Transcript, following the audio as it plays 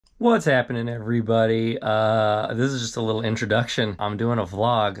What's happening, everybody? This is just a little introduction. I'm doing a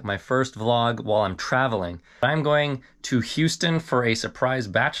vlog, my first vlog while I'm traveling. I'm going to Houston for a surprise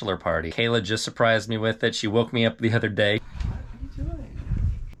bachelor party. Kayla just surprised me with it. She woke me up the other day. What are you doing?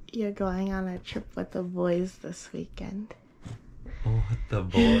 You're going on a trip with the boys this weekend. What the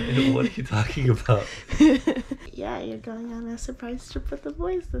boy? What are you talking about? Yeah, you're going on a surprise trip with the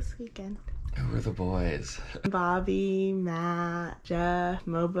boys this weekend. Who are the boys? Bobby, Matt, Jeff,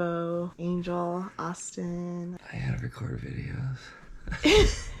 Mobo, Angel, Austin. I had to record videos.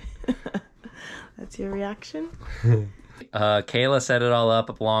 That's your reaction? Kayla set it all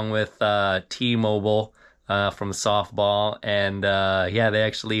up along with T-Mobile from softball. And yeah, they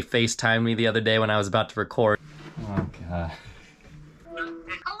actually FaceTimed me the other day when I was about to record. Oh, God.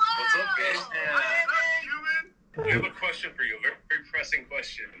 What's up, guys? I have a question for you, a very pressing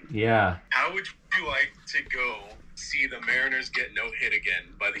question. Yeah. How would you like to go see the Mariners get no-hit again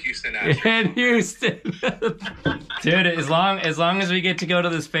by the Houston Astros? In Houston. Dude, as long as we get to go to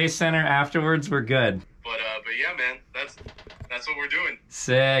the Space Center afterwards, we're good. But yeah, man, that's what we're doing.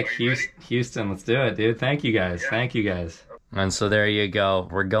 Sick. Houston, let's do it, dude. Thank you guys. Yeah. Thank you guys. And so there you go.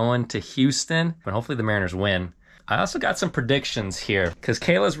 We're going to Houston, but hopefully the Mariners win. I also got some predictions here because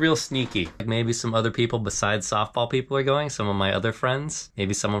Kayla's real sneaky. Maybe some other people besides softball people are going, some of my other friends,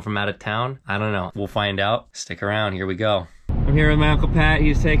 maybe someone from out of town. I don't know. We'll find out. Stick around. Here we go. I'm here with my Uncle Pat.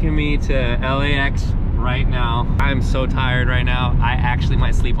 He's taking me to LAX right now. I'm so tired right now. I actually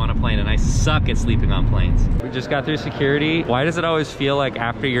might sleep on a plane, and I suck at sleeping on planes. We just got through security. Why does it always feel like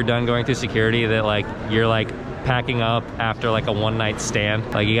after you're done going through security that like you're like packing up after like a one-night stand?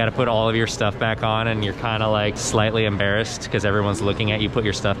 Like you got to put all of your stuff back on and you're kind of like slightly embarrassed because everyone's looking at you put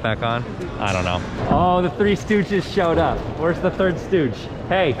your stuff back on. I don't know. Oh, the Three Stooges showed up. Where's the third stooge?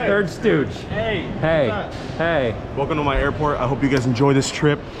 Hey, third stooge. Hey. Hey. Hey. Welcome to my airport. I hope you guys enjoy this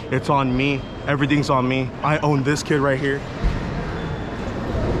trip. It's on me. Everything's on me. I own this kid right here.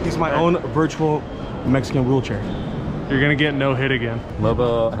 He's my own virtual Mexican wheelchair. You're gonna get no hit again.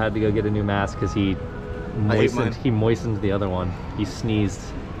 Lobo had to go get a new mask because he moistened the other one. He sneezed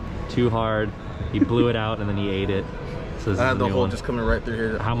too hard. He blew it out and then he ate it. So I had the hole just coming right through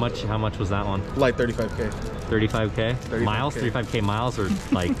here. How much was that one? Like 35K. 35K? Miles? 35K miles or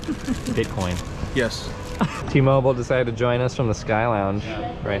like Bitcoin? Yes. T-Mobile decided to join us from the Sky Lounge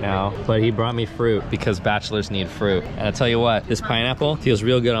right now, but he brought me fruit because bachelors need fruit. And I tell you what, this pineapple feels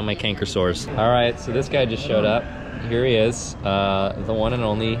real good on my canker sores. All right, so this guy just showed up. Here he is, the one and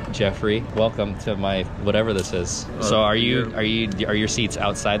only Jeffrey. Welcome to my whatever this is. So are your seats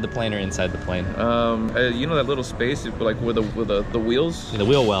outside the plane or inside the plane? You know that little space like with the wheels? The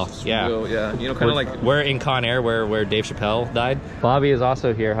wheel well, yeah. Yeah, you know, kind of like we're in Con Air where Dave Chappelle died. Bobby is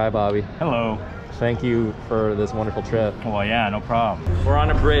also here. Hi, Bobby. Hello. Thank you for this wonderful trip. Well, yeah, no problem. We're on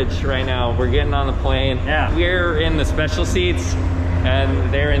a bridge right now. We're getting on the plane. Yeah. We're in the special seats.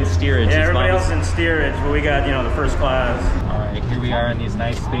 And they're in steerage. Yeah, everybody else is in steerage, but we got, you know, the first class. All right, here we are in these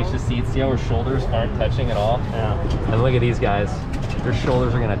nice spacious seats. See how our shoulders aren't touching at all? Yeah. And look at these guys. Their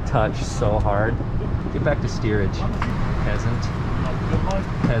shoulders are gonna touch so hard. Get back to steerage. Peasant.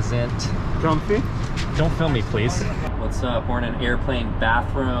 Comfy? Don't film me, please. What's up? We're in an airplane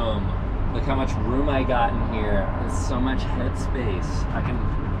bathroom. Look how much room I got in here. There's so much headspace. I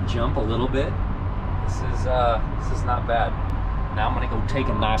can jump a little bit. This is not bad. Now I'm gonna go take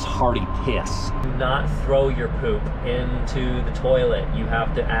a nice hearty piss. Do not throw your poop into the toilet. You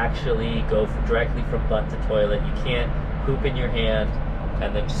have to actually go directly from butt to toilet. You can't poop in your hand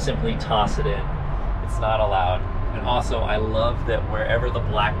and then just simply toss it in. It's not allowed. And also, I love that wherever the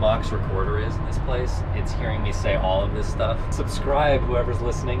black box recorder is in this place, it's hearing me say all of this stuff. Subscribe, whoever's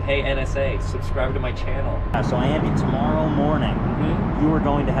listening. Hey, NSA, subscribe to my channel. So Andy, tomorrow morning, you are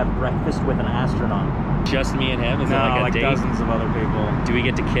going to have breakfast with an astronaut. Just me and him? Is it like a date? Dozens of other people. Do we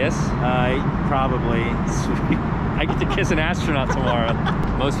get to kiss? Probably. Sweet. I get to kiss an astronaut tomorrow.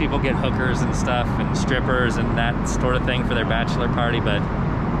 Most people get hookers and stuff and strippers and that sort of thing for their bachelor party, but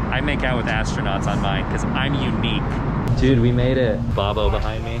I make out with astronauts on mine because I'm unique. Dude, we made it. Bobo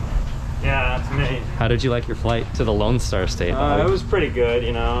behind me. Yeah, that's me. How did you like your flight to the Lone Star State? It was pretty good,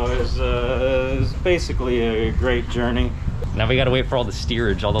 you know. It was basically a great journey. Now we gotta wait for all the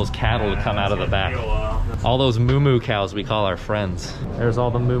steerage, all those cattle to come out of the back. All those moo-moo cows we call our friends. There's all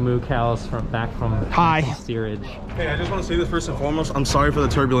the moo-moo cows back from steerage. Hey, I just want to say this first and foremost. I'm sorry for the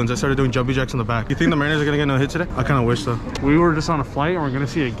turbulence. I started doing jumpy jacks in the back. You think the Mariners are gonna get no hit today? I kind of wish so. We were just on a flight and we're gonna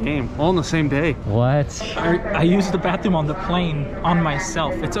see a game all on the same day. What? I used the bathroom on the plane on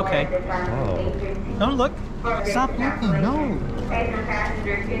myself. It's okay. Oh. Don't look. Stop looking. No.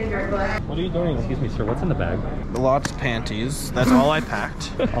 What are you doing? Excuse me, sir. What's in the bag? Lots of panties. That's all I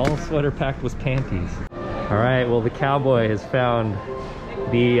packed. All sweater packed was panties. All right. Well, the cowboy has found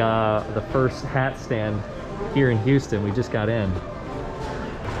the first hat stand here in Houston. We just got in.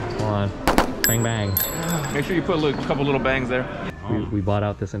 Come on. Bang bang. Make sure you put a couple little bangs there. We bought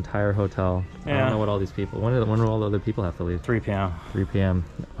out this entire hotel. Yeah. I don't know what all these people. When do all the other people have to leave? 3 p.m. 3 p.m.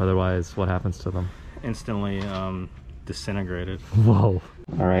 Otherwise, what happens to them? Instantly disintegrated. Whoa.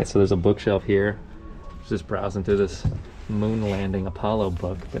 All right, so there's a bookshelf here. Just browsing through this moon landing Apollo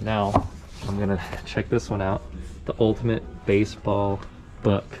book, but now I'm gonna check this one out. The ultimate baseball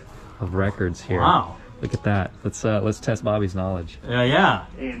book of records here. Wow. Look at that. Let's test Bobby's knowledge. Yeah.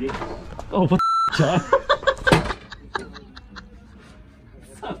 Andy. Oh, what the John?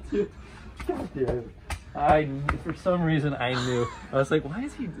 What's up, dude? God damn it. For some reason I knew. I was like, why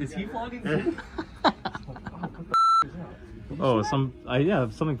is he vlogging too? Oh,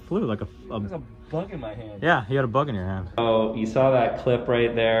 something flew like There's a bug in my hand. Yeah, you had a bug in your hand. Oh, you saw that clip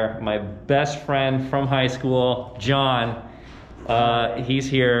right there. My best friend from high school, John, he's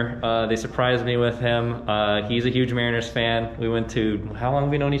here. They surprised me with him. He's a huge Mariners fan. We went to, how long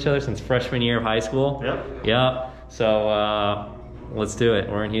have we known each other? Since freshman year of high school? Yep. So let's do it.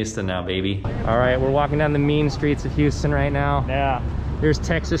 We're in Houston now, baby. All right, we're walking down the mean streets of Houston right now. Yeah. There's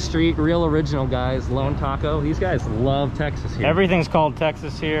Texas Street, real original guys, Lone Taco. These guys love Texas here. Everything's called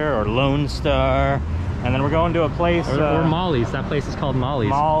Texas here, or Lone Star. And then we're going to a place... Or Molly's. That place is called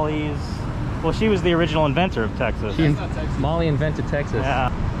Molly's. Molly's. Well, she was the original inventor of Texas. Molly invented Texas.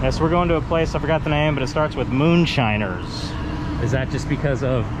 Yeah. So we're going to a place, I forgot the name, but it starts with Moonshiners. Is that just because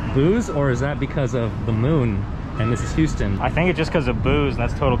of booze, or is that because of the moon? And this is Houston. I think it's just because of booze, and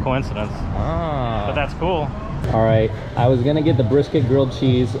that's total coincidence. Ah. But that's cool. All right, I was gonna get the brisket grilled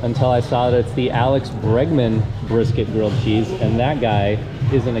cheese until I saw that it's the Alex Bregman brisket grilled cheese, and that guy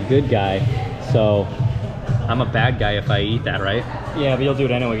isn't a good guy, so I'm a bad guy if I eat that, right? Yeah, but you'll do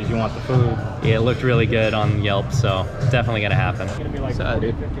it anyway because you want the food. Yeah, it looked really good on Yelp, so it's definitely gonna happen.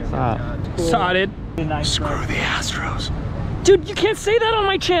 Excited. Excited. Screw the Astros. Dude, you can't say that on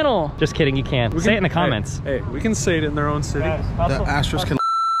my channel. Just kidding, you can. Say it in the comments. Hey, we can say it in their own city. The Astros can.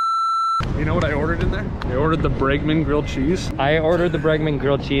 You know what I ordered in there? I ordered the Bregman grilled cheese. I ordered the Bregman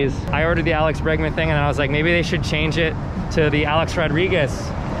grilled cheese. I ordered the Alex Bregman thing, and I was like, maybe they should change it to the Alex Rodriguez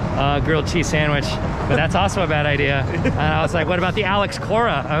grilled cheese sandwich. But that's also a bad idea. And I was like, what about the Alex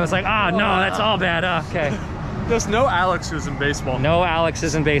Cora? I was like, no, that's all bad. Okay. There's no Alexes in baseball. No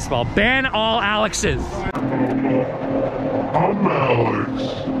Alexes in baseball. Ban all Alexes. I'm Alex.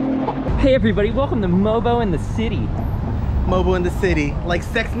 Hey everybody, welcome to Mobo in the City. Mobo in the City, like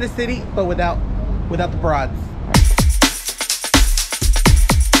Sex in the City, but without the broads.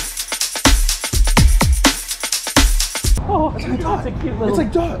 Oh, that's a cute little... It's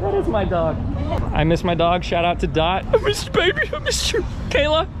like Dot. That is my dog. I miss my dog. Shout out to Dot. I miss you, baby. I miss you.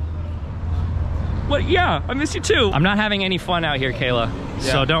 Kayla? What? Yeah, I miss you too. I'm not having any fun out here, Kayla. Yeah.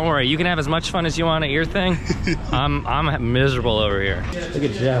 So don't worry. You can have as much fun as you want at your thing. I'm miserable over here. Look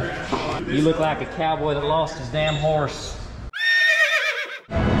at Jeff. You look like a cowboy that lost his damn horse.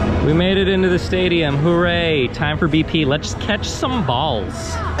 We made it into the stadium. Hooray. Time for BP. Let's catch some balls.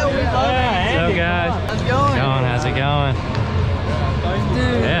 Oh, What's up, guys? How's it going? How's it going?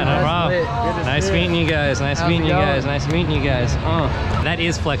 Yeah, no problem. Nice meeting you guys. Nice meeting you guys. Nice meeting you guys. That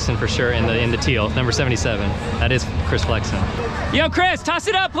is Flexen for sure in the teal, number 77. That is Chris Flexen. Yo, Chris, toss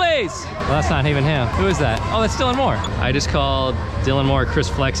it up, please. Well, that's not even him. Who is that? Oh, that's Dylan Moore. I just called Dylan Moore Chris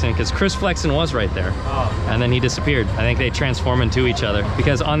Flexen because Chris Flexen was right there. And then he disappeared. I think they transform into each other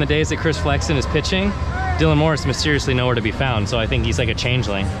because on the days that Chris Flexen is pitching, Dylan Moore is mysteriously nowhere to be found. So I think he's like a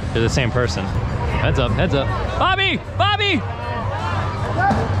changeling. They're the same person. Heads up, heads up. Bobby! Bobby!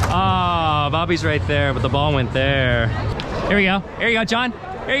 Oh, Bobby's right there, but the ball went there. Here we go. Here you go, John.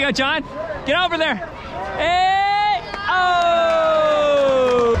 Here you go, John. Get over there. Hey!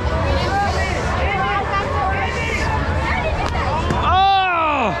 Oh!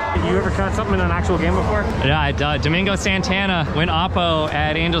 Oh! You ever caught something in an actual game before? Yeah, Domingo Santana went oppo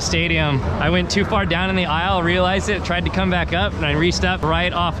at Angel Stadium. I went too far down in the aisle, realized it, tried to come back up, and I reached up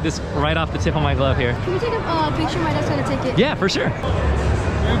right off the tip of my glove here. Can we take a picture? My dad's gonna take it. Yeah, for sure.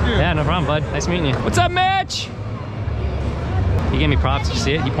 Yeah, no problem, bud. Nice meeting you. What's up, Mitch? He gave me props. Did you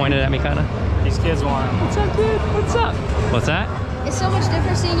see it? He pointed at me, kind of. These kids want. What's up, dude? What's up? What's that? It's so much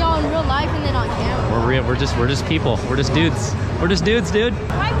different seeing y'all in real life and then on camera. We're real. We're just people. We're just dudes. We're just dudes, dude.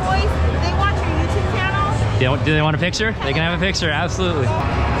 My boys, they watch your YouTube channel. Do they want a picture? They can have a picture. Absolutely.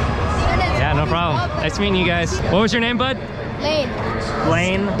 Yeah, no problem. Nice meeting you guys. What was your name, bud? Lane.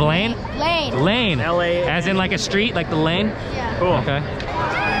 Lane. Blaine? Lane. Lane. L-A. As in like a street, like the lane? Yeah. Cool. Okay.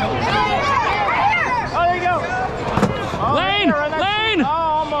 Oh, there you go. Oh, Lane! right there, Lane! Oh,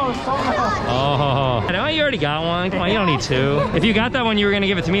 almost. Oh. I know you already got one. Come on, you don't need two. If you got that one, you were gonna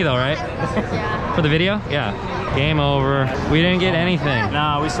give it to me though, right? Yeah. For the video? Yeah. Game over. We didn't get anything.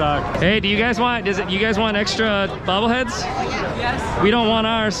 Nah, we suck. Hey, do you guys want, you guys want extra bobbleheads? Yes. We don't want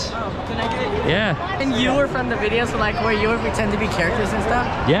ours. Can I get it? Yeah. And you were from the videos, so like where you would pretend to be characters and stuff?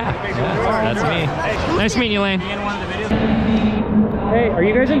 Yeah. That's me. Nice meeting you, Lane. Hey, are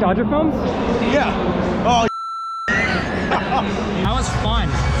you guys in Dodger films? Yeah. Oh. That was fun.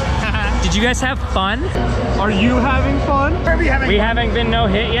 Did you guys have fun? Are you having fun? We haven't been no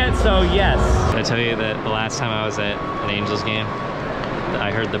hit yet, so yes. I tell you that the last time I was at an Angels game,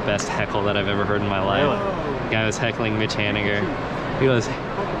 I heard the best heckle that I've ever heard in my life. The guy was heckling Mitch Haniger. He goes,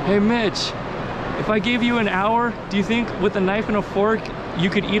 "Hey Mitch, if I gave you an hour, do you think with a knife and a fork you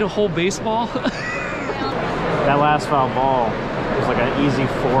could eat a whole baseball?" That last foul ball was like an easy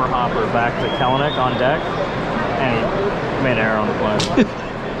 4-hopper back to Kellenic on deck, and he made an error on the play.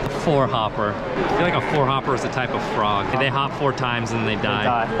 4-hopper. I feel like a 4-hopper is a type of frog. They hop 4 times and they die.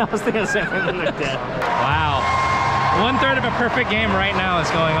 I was thinking the same thing, they're dead. Wow. 1/3 of a perfect game right now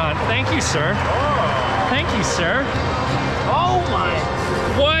is going on. Thank you, sir. Thank you, sir. Oh my!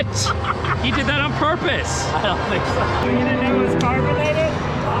 What? He did that on purpose. I don't think so. You didn't know it was carbonated?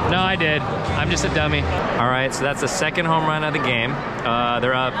 No, I did. I'm just a dummy. All right, so that's the second home run of the game.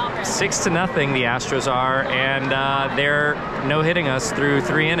 They're up 6-0, the Astros are, and they're no-hitting us through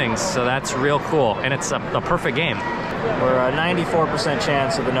 3 innings, so that's real cool. And it's a perfect game. We're a 94%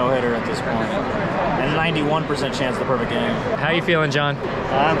 chance of the no-hitter at this point, and 91% chance of the perfect game. How you feeling, John?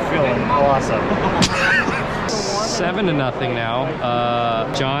 I'm feeling awesome. 7-0 now.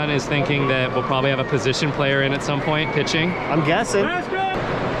 John is thinking that we'll probably have a position player in at some point, pitching. I'm guessing.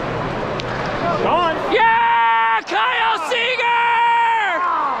 Go on. Yeah! Kyle Seager!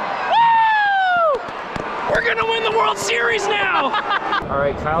 Woo! We're gonna win the World Series now! All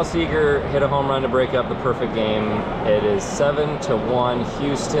right, Kyle Seager hit a home run to break up the perfect game. It is 7-1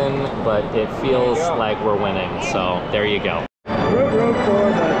 Houston, but it feels like we're winning, so there you go. Root for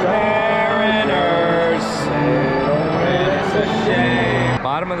the Mariners.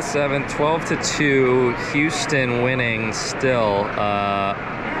 Bottom of the 7th, 12-2, Houston winning still.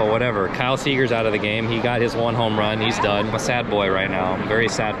 But whatever, Kyle Seager's out of the game. He got his 1 home run, he's done. I'm a sad boy right now, I'm a very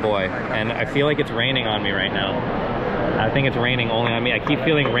sad boy. And I feel like it's raining on me right now. I think it's raining only on me. I keep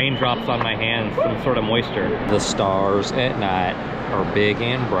feeling raindrops on my hands, some sort of moisture. The stars at night are big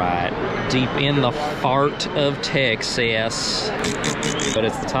and bright, deep in the fart of Texas. But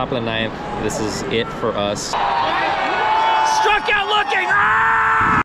it's the top of the 9th, this is it for us. Struck out looking! Ah!